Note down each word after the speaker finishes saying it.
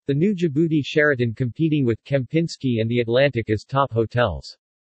The New Djibouti Sheraton competing with Kempinski and the Atlantic as top hotels.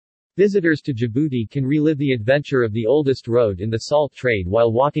 Visitors to Djibouti can relive the adventure of the oldest road in the salt trade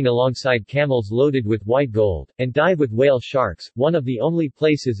while walking alongside camels loaded with white gold, and dive with whale sharks, one of the only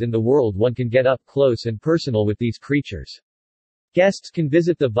places in the world one can get up close and personal with these creatures. Guests can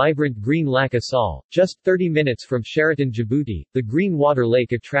visit the vibrant green Lac Assal, just 30 minutes from Sheraton Djibouti. The green water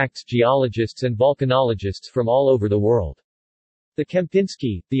lake attracts geologists and volcanologists from all over the world. The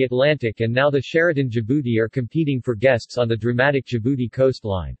Kempinski, the Atlantic and now the Sheraton Djibouti are competing for guests on the dramatic Djibouti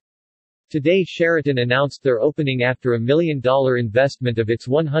coastline. Today Sheraton announced their opening after $1 million investment of its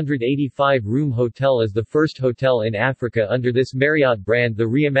 185-room hotel as the first hotel in Africa under this Marriott brand. The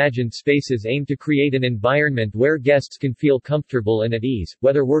reimagined spaces aim to create an environment where guests can feel comfortable and at ease,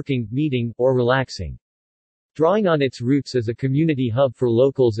 whether working, meeting, or relaxing. Drawing on its roots as a community hub for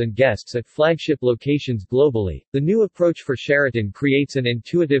locals and guests at flagship locations globally, the new approach for Sheraton creates an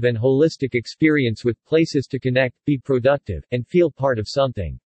intuitive and holistic experience with places to connect, be productive, and feel part of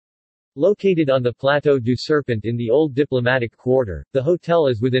something. Located on the Plateau du Serpent in the old diplomatic quarter, the hotel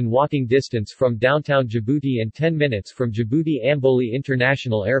is within walking distance from downtown Djibouti and 10 minutes from Djibouti Amboli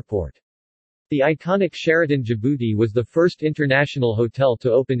International Airport. The iconic Sheraton Djibouti was the first international hotel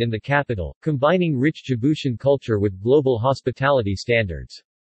to open in the capital, combining rich Djiboutian culture with global hospitality standards.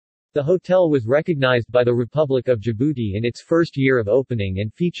 The hotel was recognized by the Republic of Djibouti in its first year of opening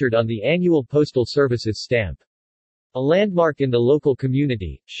and featured on the annual Postal Services stamp. A landmark in the local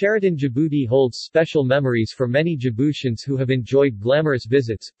community, Sheraton Djibouti holds special memories for many Djiboutians who have enjoyed glamorous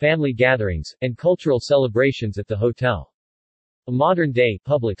visits, family gatherings, and cultural celebrations at the hotel. A modern-day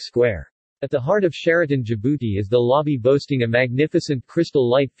public square. At the heart of Sheraton Djibouti is the lobby boasting a magnificent crystal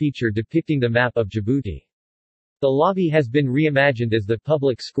light feature depicting the map of Djibouti. The lobby has been reimagined as the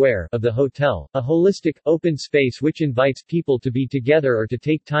public square of the hotel, a holistic, open space which invites people to be together or to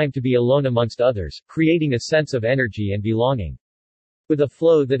take time to be alone amongst others, creating a sense of energy and belonging. With a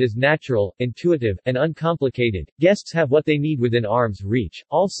flow that is natural, intuitive, and uncomplicated, guests have what they need within arm's reach,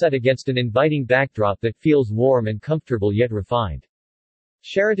 all set against an inviting backdrop that feels warm and comfortable yet refined.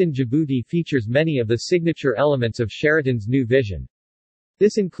 Sheraton Djibouti features many of the signature elements of Sheraton's new vision.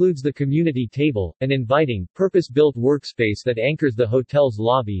 This includes the community table, an inviting, purpose-built workspace that anchors the hotel's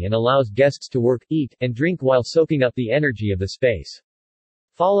lobby and allows guests to work, eat, and drink while soaking up the energy of the space.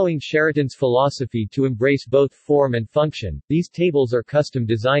 Following Sheraton's philosophy to embrace both form and function, these tables are custom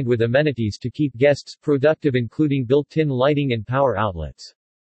designed with amenities to keep guests productive, including built-in lighting and power outlets.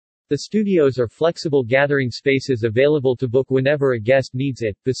 The studios are flexible gathering spaces available to book whenever a guest needs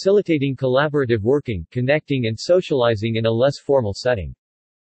it, facilitating collaborative working, connecting and socializing in a less formal setting.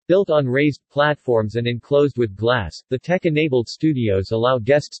 Built on raised platforms and enclosed with glass, the tech-enabled studios allow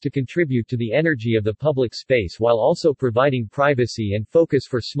guests to contribute to the energy of the public space while also providing privacy and focus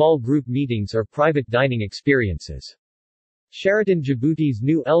for small group meetings or private dining experiences. Sheraton Djibouti's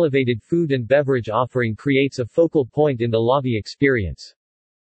new elevated food and beverage offering creates a focal point in the lobby experience.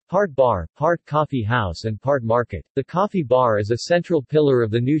 Part bar, part coffee house and part market. The coffee bar is a central pillar of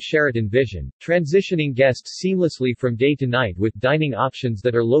the new Sheraton vision, transitioning guests seamlessly from day to night with dining options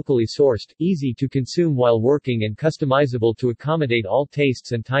that are locally sourced, easy to consume while working and customizable to accommodate all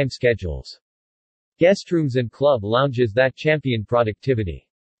tastes and time schedules. Guestrooms and club lounges that champion productivity.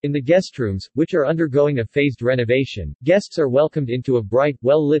 In the guestrooms, which are undergoing a phased renovation, guests are welcomed into a bright,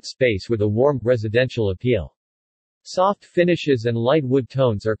 well-lit space with a warm, residential appeal. Soft finishes and light wood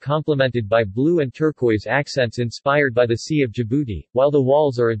tones are complemented by blue and turquoise accents inspired by the Sea of Djibouti, while the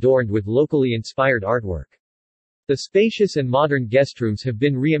walls are adorned with locally inspired artwork. The spacious and modern guestrooms have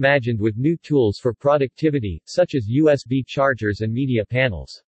been reimagined with new tools for productivity, such as USB chargers and media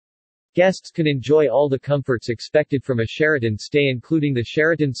panels. Guests can enjoy all the comforts expected from a Sheraton stay, including the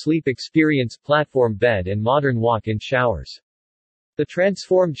Sheraton Sleep Experience platform bed and modern walk-in showers. The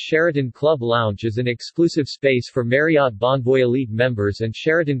transformed Sheraton Club Lounge is an exclusive space for Marriott Bonvoy Elite members and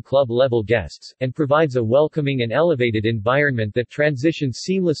Sheraton Club level guests, and provides a welcoming and elevated environment that transitions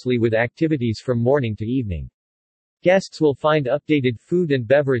seamlessly with activities from morning to evening. Guests will find updated food and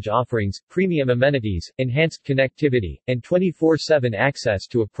beverage offerings, premium amenities, enhanced connectivity, and 24/7 access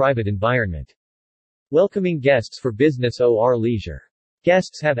to a private environment. Welcoming guests for business or leisure.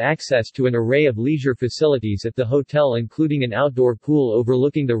 Guests have access to an array of leisure facilities at the hotel, including an outdoor pool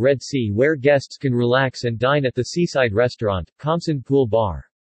overlooking the Red Sea where guests can relax and dine at the seaside restaurant, Khamsin Pool Bar.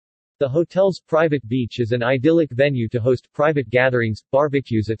 The hotel's private beach is an idyllic venue to host private gatherings,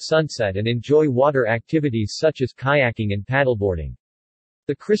 barbecues at sunset and enjoy water activities such as kayaking and paddleboarding.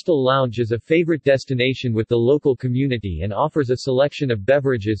 The Crystal Lounge is a favorite destination with the local community and offers a selection of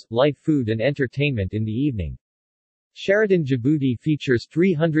beverages, light food and entertainment in the evening. Sheraton Djibouti features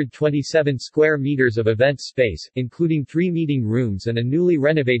 327 square meters of event space, including 3 meeting rooms and a newly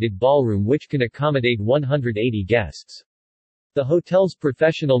renovated ballroom which can accommodate 180 guests. The hotel's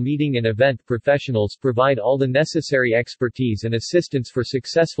professional meeting and event professionals provide all the necessary expertise and assistance for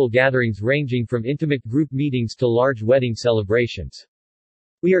successful gatherings ranging from intimate group meetings to large wedding celebrations.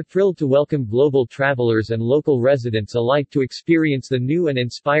 We are thrilled to welcome global travelers and local residents alike to experience the new and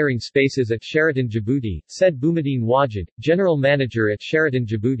inspiring spaces at Sheraton Djibouti, said Boumediene Wajid, General Manager at Sheraton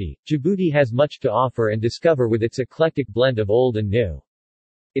Djibouti. Djibouti has much to offer and discover with its eclectic blend of old and new.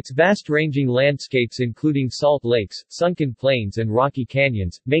 Its vast-ranging landscapes including salt lakes, sunken plains and rocky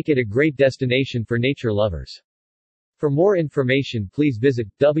canyons, make it a great destination for nature lovers. For more information please visit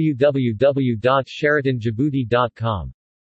www.sheratondjibouti.com.